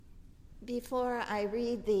Before I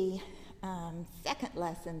read the second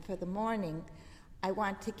lesson for the morning, I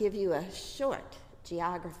want to give you a short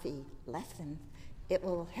geography lesson. It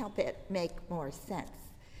will help it make more sense.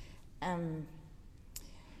 The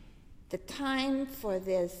time for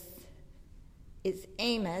this is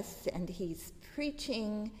Amos, and he's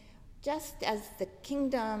preaching just as the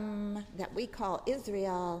kingdom that we call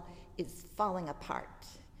Israel is falling apart.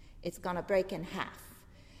 It's going to break in half,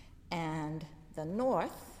 and the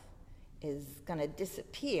north is going to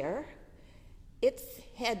disappear. Its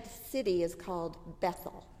head city is called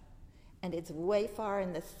Bethel, and it's way far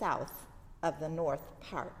in the south of the north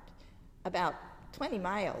part, about 20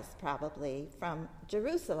 miles probably from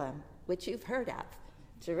Jerusalem, which you've heard of.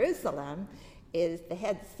 Jerusalem is the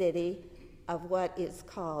head city of what is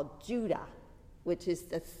called Judah, which is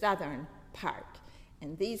the southern part.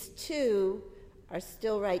 And these two are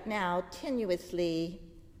still right now tenuously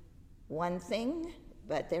one thing,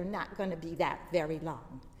 but they're not going to be that very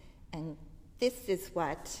long. And this is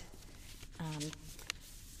what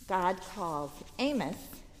God calls Amos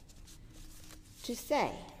to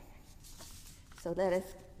say. So let us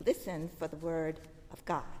listen for the word of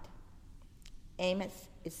God. Amos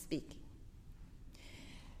is speaking.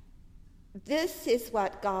 This is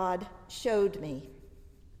what God showed me.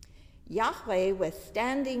 Yahweh was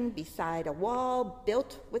standing beside a wall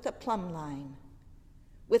built with a plumb line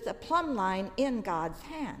in God's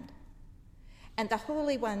hand. And the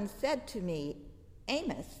Holy One said to me,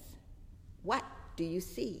 Amos, what do you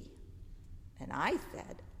see? And I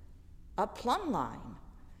said, a plumb line.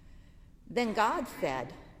 Then God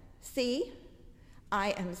said, see,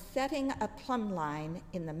 I am setting a plumb line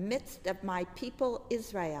in the midst of my people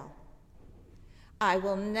Israel. I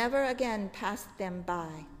will never again pass them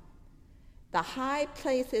by. The high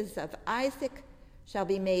places of Isaac shall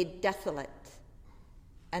be made desolate,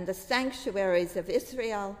 and the sanctuaries of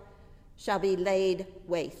Israel shall be laid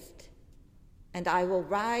waste. And I will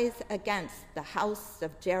rise against the house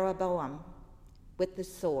of Jeroboam with the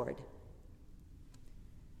sword.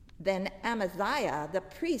 Then Amaziah, the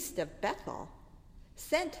priest of Bethel,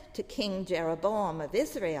 sent to King Jeroboam of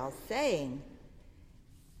Israel, saying,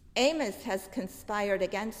 Amos has conspired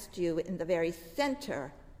against you in the very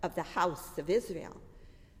center of the house of Israel.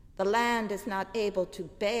 The land is not able to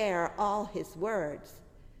bear all his words.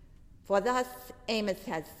 For thus Amos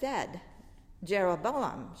has said,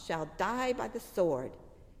 Jeroboam shall die by the sword,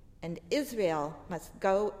 and Israel must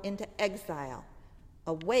go into exile,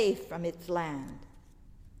 away from its land.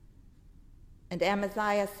 And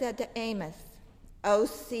Amaziah said to Amos, O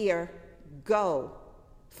seer, go,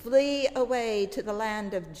 flee away to the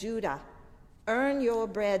land of Judah, earn your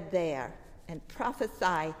bread there, and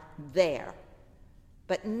prophesy there.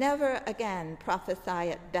 But never again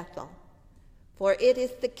prophesy at Bethel, for it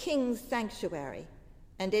is the king's sanctuary,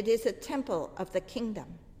 and it is a temple of the kingdom.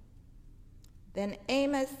 Then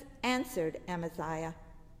Amos answered Amaziah,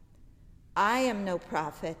 I am no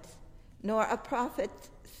prophet, nor a prophet's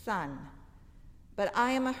son, but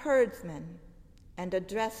I am a herdsman and a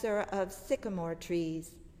dresser of sycamore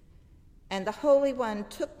trees. And the Holy One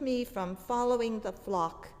took me from following the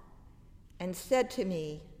flock and said to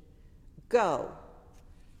me, go,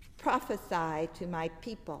 prophesy to my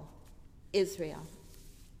people, Israel.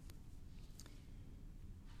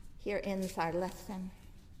 Here ends our lesson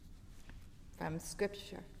from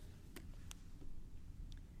Scripture.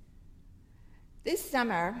 This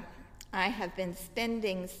summer, I have been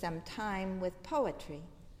spending some time with poetry,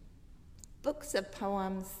 books of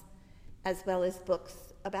poems, as well as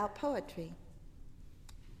books about poetry.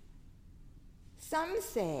 Some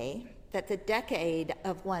say that the decade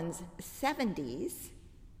of one's 70s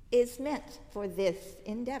is meant for this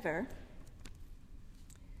endeavor.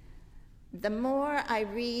 The more I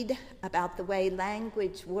read about the way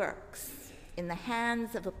language works in the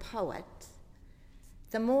hands of a poet,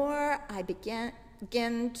 the more I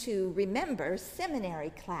begin to remember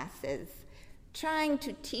seminary classes trying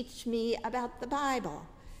to teach me about the Bible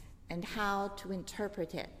and how to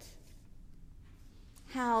interpret it,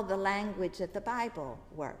 how the language of the Bible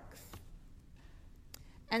works.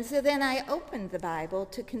 And so then I opened the Bible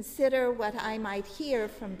to consider what I might hear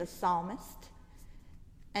from the psalmist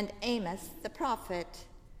and Amos the prophet,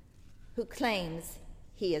 who claims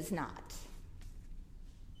he is not.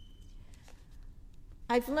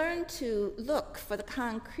 I've learned to look for the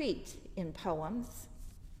concrete in poems,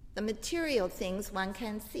 the material things one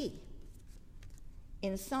can see.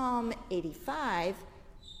 In Psalm 85,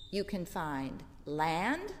 you can find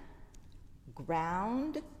land,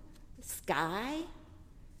 ground, sky,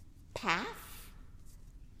 path,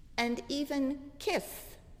 and even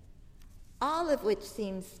kiss, all of which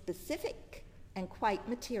seems specific and quite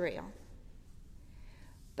material.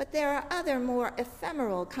 But there are other more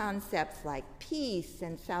ephemeral concepts like peace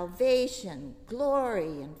and salvation,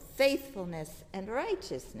 glory and faithfulness and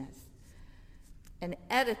righteousness. An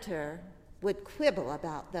editor would quibble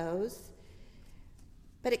about those,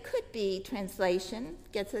 but it could be translation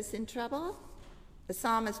gets us in trouble. The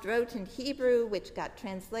psalmist wrote in Hebrew, which got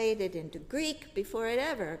translated into Greek before it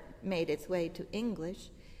ever made its way to English.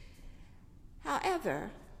 However,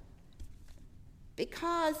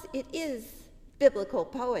 because it is biblical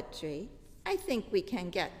poetry, I think we can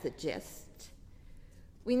get the gist.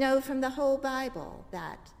 We know from the whole Bible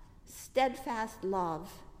that steadfast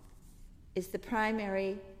love is the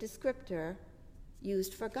primary descriptor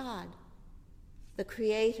used for God, the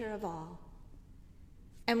creator of all.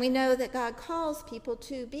 And we know that God calls people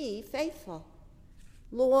to be faithful,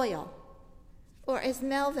 loyal, or as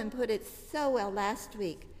Melvin put it so well last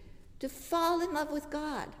week, to fall in love with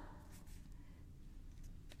God.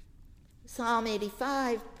 Psalm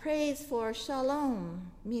 85 prays for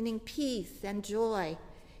shalom, meaning peace and joy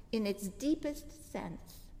in its deepest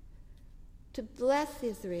sense, to bless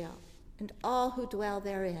Israel and all who dwell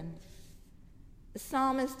therein. The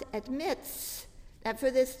psalmist admits that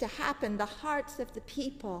for this to happen, the hearts of the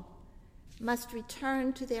people must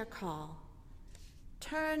return to their call.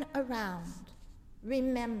 Turn around,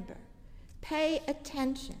 remember, pay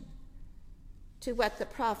attention to what the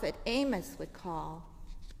prophet Amos would call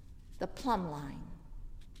the plumb line.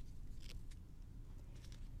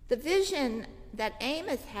 The vision that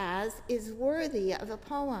Amos has is worthy of a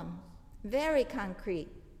poem, very concrete.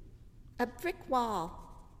 A brick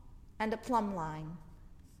wall and a plumb line,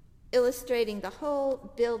 illustrating the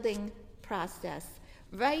whole building process.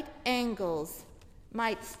 Right angles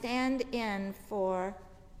might stand in for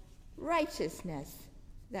righteousness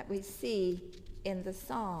that we see in the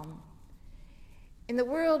psalm. In the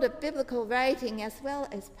world of biblical writing as well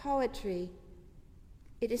as poetry,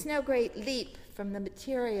 it is no great leap from the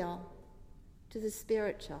material to the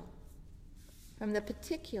spiritual, from the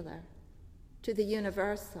particular to the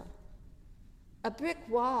universal. A brick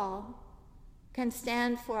wall can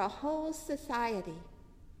stand for a whole society.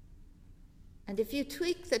 And if you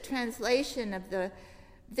tweak the translation of the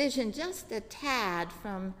vision just a tad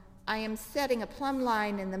from I am setting a plumb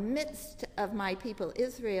line in the midst of my people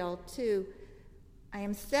Israel to I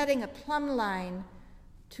am setting a plumb line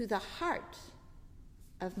to the heart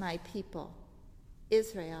of my people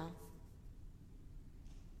Israel,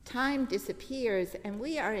 time disappears and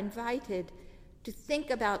we are invited to think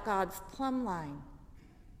about God's plumb line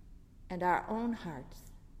and our own hearts,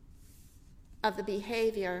 of the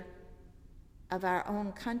behavior of our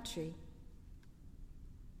own country.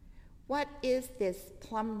 What is this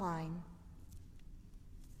plumb line?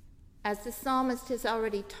 As the psalmist has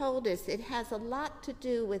already told us, it has a lot to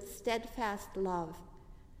do with steadfast love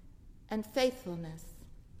and faithfulness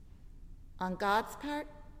on God's part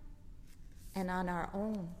and on our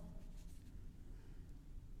own.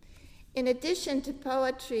 In addition to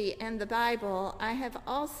poetry and the Bible, I have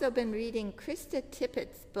also been reading Krista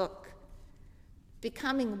Tippett's book,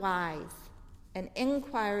 Becoming Wise, an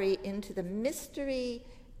inquiry into the mystery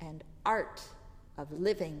and art of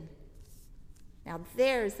living. Now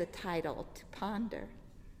there's a title to ponder.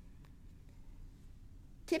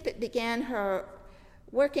 Tippett began her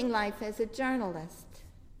working life as a journalist.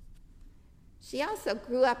 She also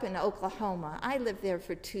grew up in Oklahoma. I lived there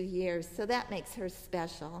for 2 years, so that makes her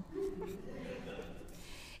special.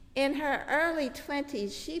 In her early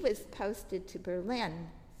 20s, she was posted to Berlin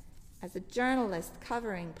as a journalist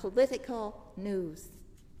covering political news.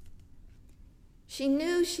 She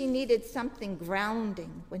knew she needed something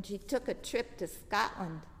grounding when she took a trip to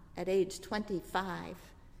Scotland at age 25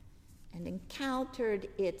 and encountered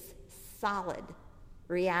its solid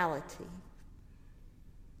reality.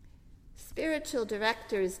 Spiritual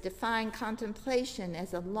directors define contemplation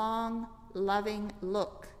as a long, loving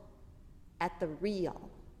look at the real.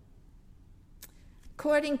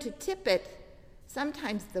 According to Tippett,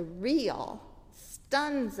 sometimes the real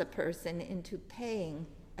stuns a person into paying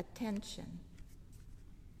attention.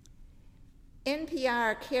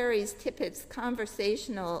 NPR carries Tippett's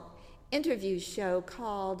conversational interview show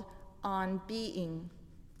called On Being.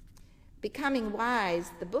 Becoming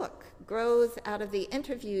Wise, the book, grows out of the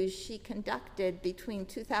interviews she conducted between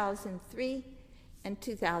 2003 and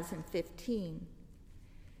 2015.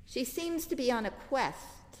 She seems to be on a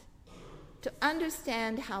quest to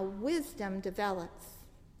understand how wisdom develops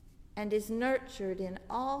and is nurtured in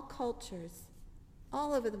all cultures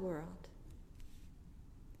all over the world.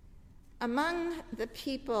 Among the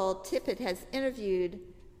people Tippett has interviewed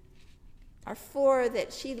are four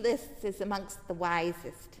that she lists as amongst the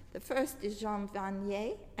wisest. The first is Jean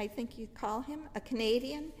Vanier, I think you call him, a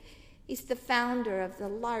Canadian. He's the founder of the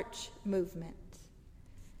L'Arche movement.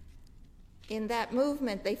 In that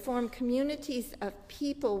movement, they form communities of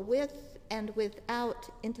people with and without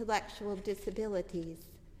intellectual disabilities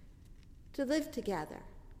to live together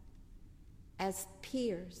as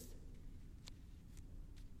peers.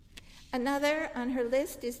 Another on her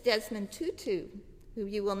list is Desmond Tutu, who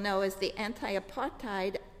you will know as the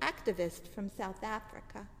anti-apartheid activist from South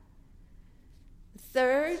Africa. The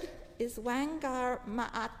third is Wangari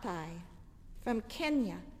Maathai from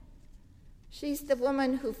Kenya. She's the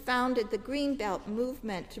woman who founded the Greenbelt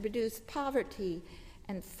movement to reduce poverty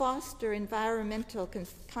and foster environmental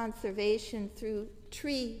conservation through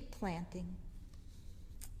tree planting.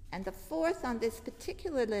 And the fourth on this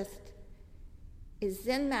particular list is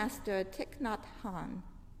Zen master Thich Nhat Hanh,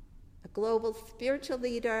 a global spiritual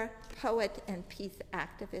leader, poet, and peace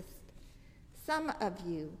activist. Some of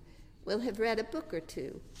you will have read a book or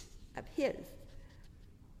two of his.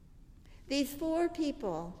 These four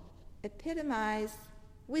people epitomize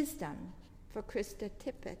wisdom for Krista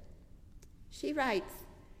Tippett. She writes,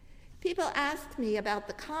 "People ask me about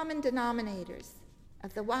the common denominators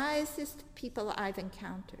of the wisest people I've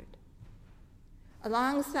encountered.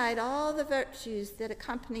 Alongside all the virtues that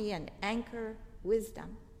accompany and anchor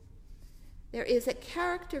wisdom, there is a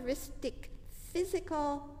characteristic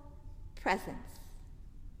physical presence.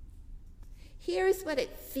 Here's what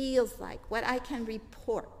it feels like, what I can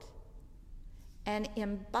report: an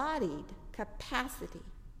embodied capacity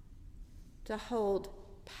to hold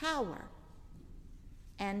power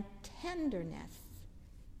and tenderness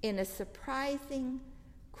in a surprising,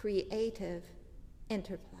 creative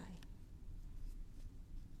interplay."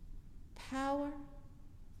 Power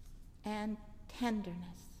and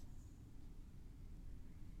tenderness.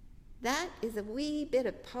 That is a wee bit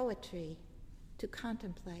of poetry to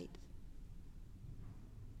contemplate.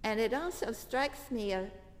 And it also strikes me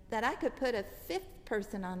that I could put a fifth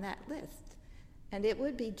person on that list, and it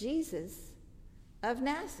would be Jesus of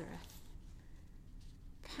Nazareth.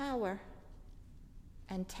 Power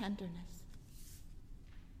and tenderness.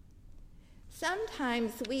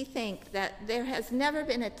 Sometimes we think that there has never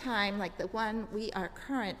been a time like the one we are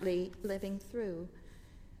currently living through.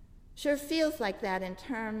 Sure feels like that in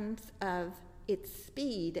terms of its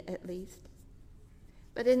speed, at least.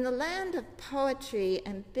 But in the land of poetry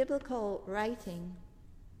and biblical writing,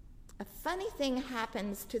 a funny thing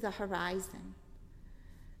happens to the horizon,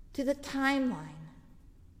 to the timeline.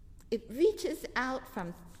 It reaches out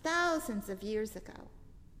from thousands of years ago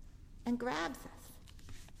and grabs us.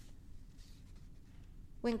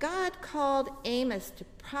 When God called Amos to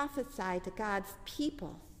prophesy to God's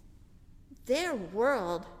people, their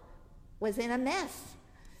world was in a mess,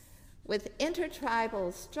 with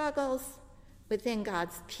intertribal struggles within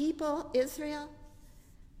God's people, Israel,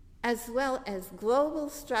 as well as global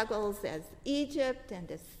struggles as Egypt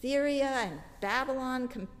and Assyria and Babylon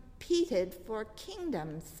competed for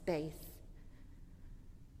kingdom space.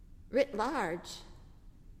 Writ large,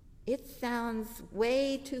 it sounds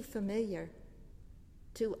way too familiar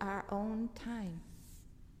to our own time.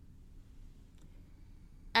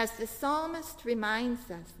 As the psalmist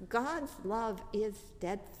reminds us, God's love is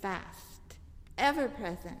steadfast,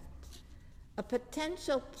 ever-present, a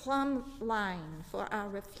potential plumb line for our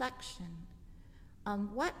reflection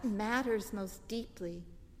on what matters most deeply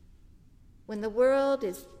when the world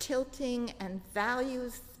is tilting and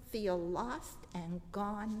values feel lost and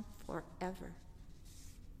gone forever.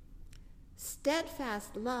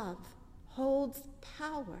 Steadfast love holds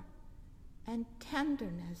power and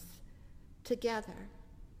tenderness together,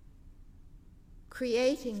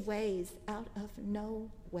 creating ways out of no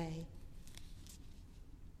way.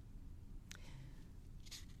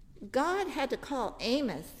 God had to call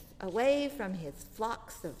Amos away from his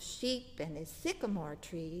flocks of sheep and his sycamore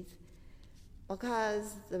trees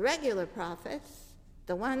because the regular prophets,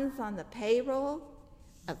 the ones on the payroll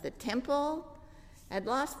of the temple, had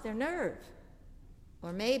lost their nerve,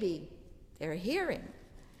 or maybe their hearing.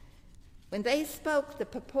 When they spoke the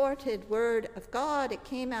purported word of God, it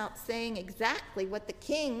came out saying exactly what the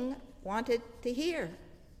king wanted to hear.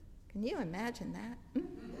 Can you imagine that?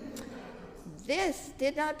 This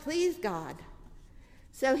did not please God.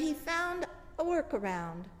 So he found a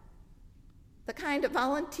workaround, the kind of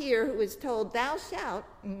volunteer who was told, "Thou shalt,"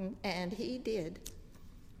 and he did.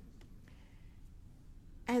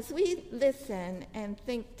 As we listen and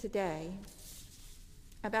think today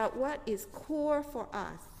about what is core for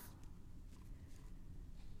us,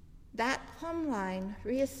 that plumb line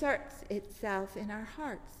reasserts itself in our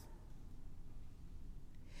hearts.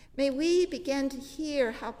 May we begin to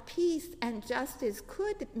hear how peace and justice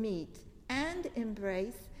could meet and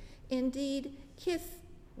embrace, indeed kiss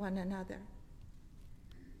one another.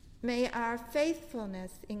 May our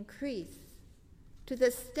faithfulness increase to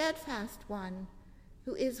the steadfast one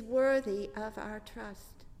who is worthy of our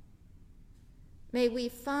trust. May we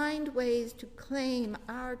find ways to claim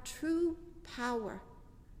our true power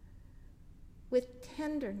with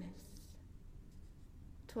tenderness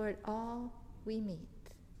toward all we meet.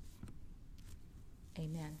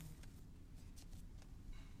 Amen.